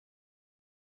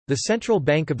The Central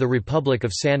Bank of the Republic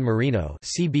of San Marino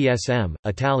 (CBSM,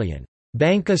 Italian,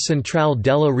 Banca Centrale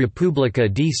della Repubblica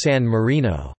di San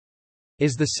Marino),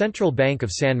 is the central bank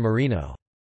of San Marino.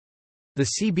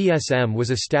 The CBSM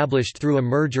was established through a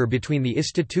merger between the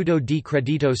Istituto di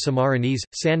Credito Sammarinese,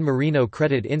 San Marino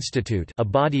Credit Institute, a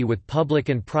body with public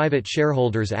and private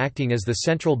shareholders acting as the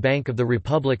Central Bank of the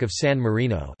Republic of San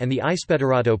Marino, and the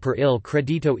Ispettorato per il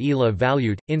Credito e la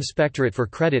Valuta, Inspectorate for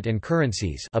Credit and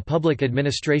Currencies, a public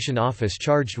administration office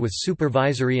charged with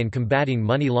supervisory and combating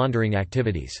money laundering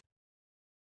activities.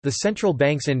 The central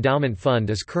bank's endowment fund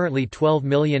is currently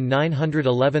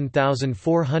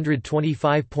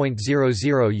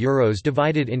 €12,911,425.00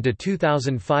 divided into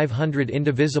 2,500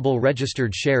 indivisible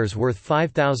registered shares worth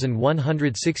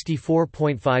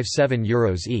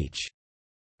 €5,164.57 each.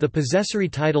 The possessory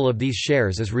title of these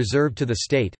shares is reserved to the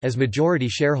state, as majority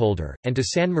shareholder, and to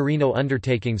San Marino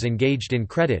undertakings engaged in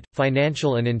credit,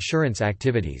 financial and insurance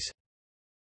activities.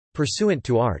 Pursuant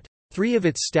to Art. 3 of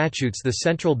its statutes, the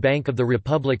Central Bank of the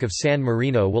Republic of San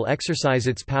Marino will exercise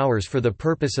its powers for the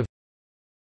purpose of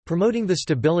promoting the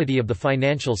stability of the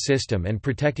financial system and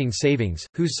protecting savings,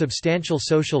 whose substantial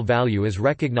social value is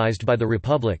recognized by the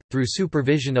Republic, through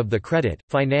supervision of the credit,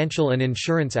 financial and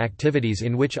insurance activities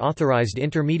in which authorized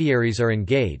intermediaries are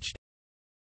engaged,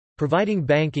 providing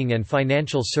banking and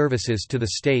financial services to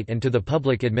the state and to the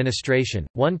public administration,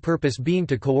 one purpose being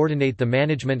to coordinate the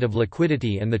management of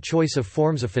liquidity and the choice of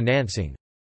forms of financing,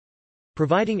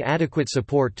 providing adequate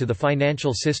support to the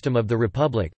financial system of the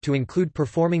Republic, to include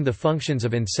performing the functions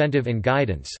of incentive and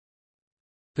guidance,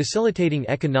 facilitating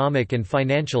economic and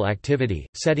financial activity,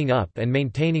 setting up and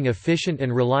maintaining efficient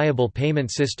and reliable payment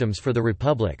systems for the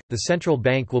Republic. The central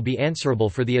bank will be answerable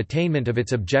for the attainment of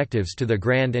its objectives to the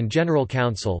Grand and General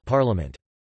Council, Parliament.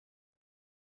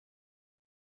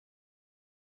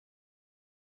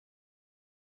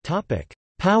 Topic: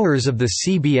 Powers of the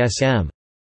CBSM.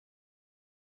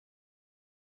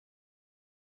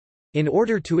 In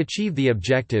order to achieve the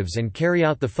objectives and carry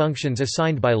out the functions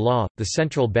assigned by law, the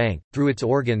central bank, through its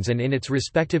organs and in its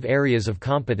respective areas of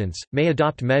competence, may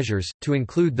adopt measures, to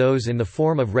include those in the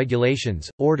form of regulations,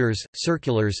 orders,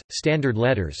 circulars, standard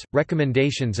letters,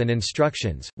 recommendations and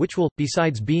instructions, which will,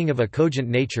 besides being of a cogent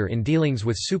nature in dealings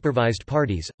with supervised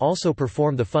parties, also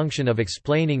perform the function of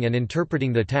explaining and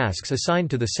interpreting the tasks assigned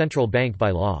to the central bank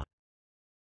by law.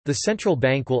 The central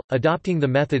bank will, adopting the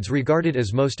methods regarded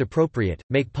as most appropriate,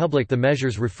 make public the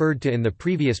measures referred to in the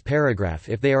previous paragraph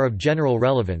if they are of general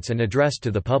relevance and addressed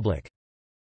to the public.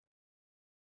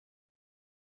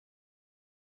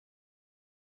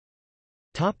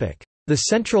 The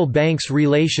central bank's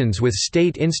relations with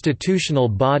state institutional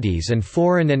bodies and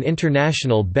foreign and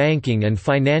international banking and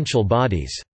financial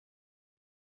bodies.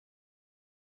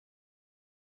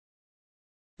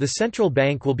 The central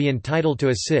bank will be entitled to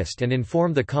assist and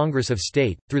inform the Congress of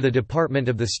State, through the Department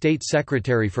of the State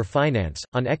Secretary for Finance,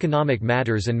 on economic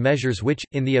matters and measures which,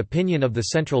 in the opinion of the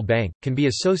central bank, can be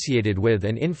associated with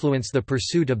and influence the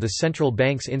pursuit of the central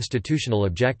bank's institutional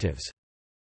objectives.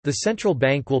 The central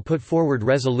bank will put forward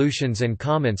resolutions and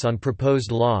comments on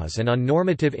proposed laws and on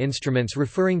normative instruments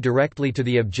referring directly to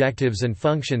the objectives and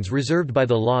functions reserved by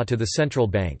the law to the central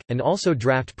bank, and also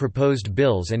draft proposed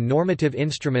bills and normative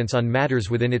instruments on matters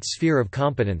within its sphere of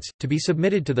competence, to be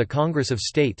submitted to the Congress of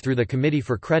State through the Committee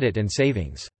for Credit and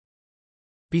Savings.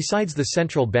 Besides the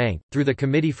central bank, through the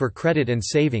Committee for Credit and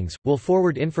Savings, will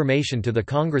forward information to the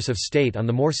Congress of State on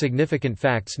the more significant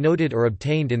facts noted or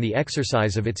obtained in the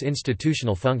exercise of its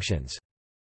institutional functions.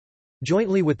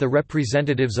 Jointly with the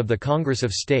representatives of the Congress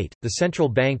of State, the central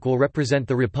bank will represent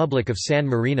the Republic of San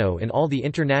Marino in all the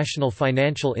international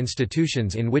financial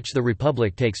institutions in which the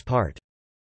Republic takes part.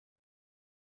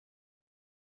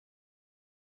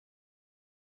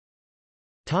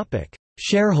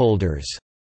 Shareholders.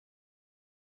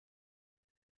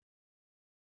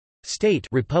 State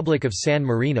Republic of San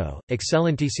Marino,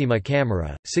 Excellentissima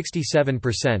Camera,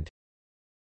 67%.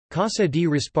 Cassa di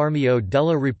Risparmio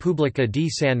della Repubblica di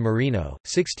San Marino,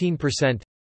 16%.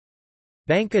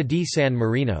 Banca di San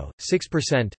Marino,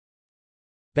 6%.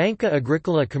 Banca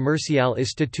Agricola Commerciale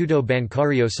Istituto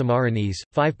Bancario Sammarinese,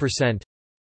 5%.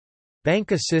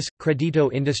 Banca Sis, Credito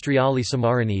Industriale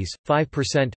Sammarinese,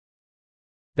 5%.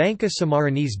 Banca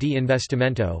Sammarinese di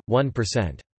Investimento,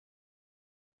 1%.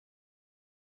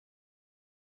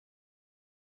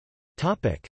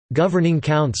 Governing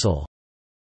Council.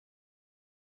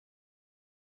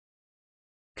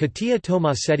 Katia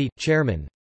Tomasetti, Chairman.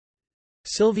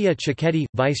 Silvia Cicchetti,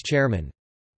 Vice Chairman.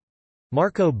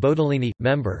 Marco Bodolini,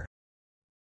 Member.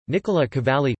 Nicola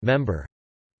Cavalli, Member.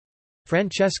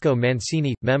 Francesco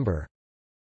Mancini, Member.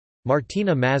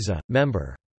 Martina Mazza,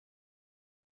 Member.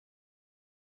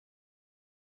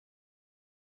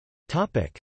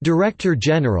 Director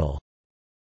General.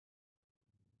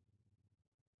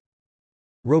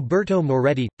 Roberto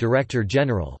Moretti, Director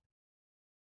General.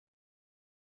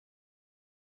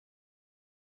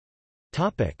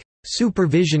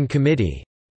 Supervision Committee.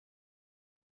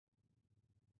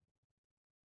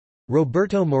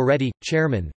 Roberto Moretti,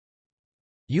 Chairman.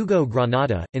 Hugo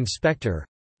Granada, Inspector.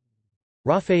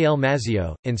 Rafael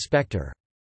Mazzio, Inspector.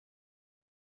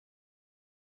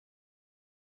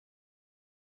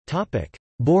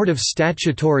 Board of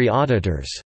Statutory Auditors.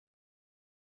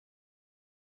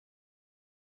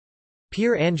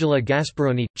 Pier Angela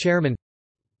Gasparoni, Chairman.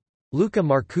 Luca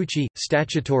Marcucci,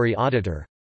 Statutory Auditor.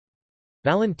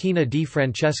 Valentina Di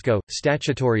Francesco,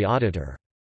 Statutory Auditor.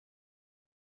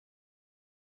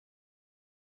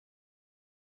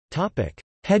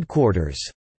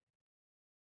 Headquarters.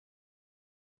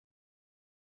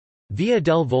 Via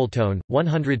del Voltone,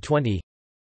 120.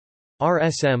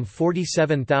 RSM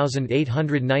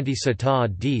 47890 Città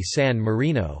di San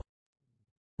Marino.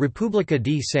 Repubblica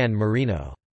di San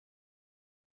Marino.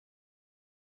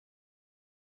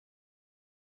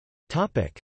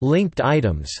 Linked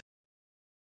items.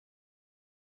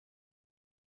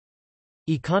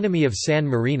 Economy of San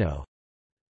Marino.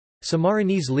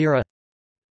 Sammarinese lira.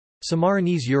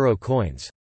 Sammarinese euro coins.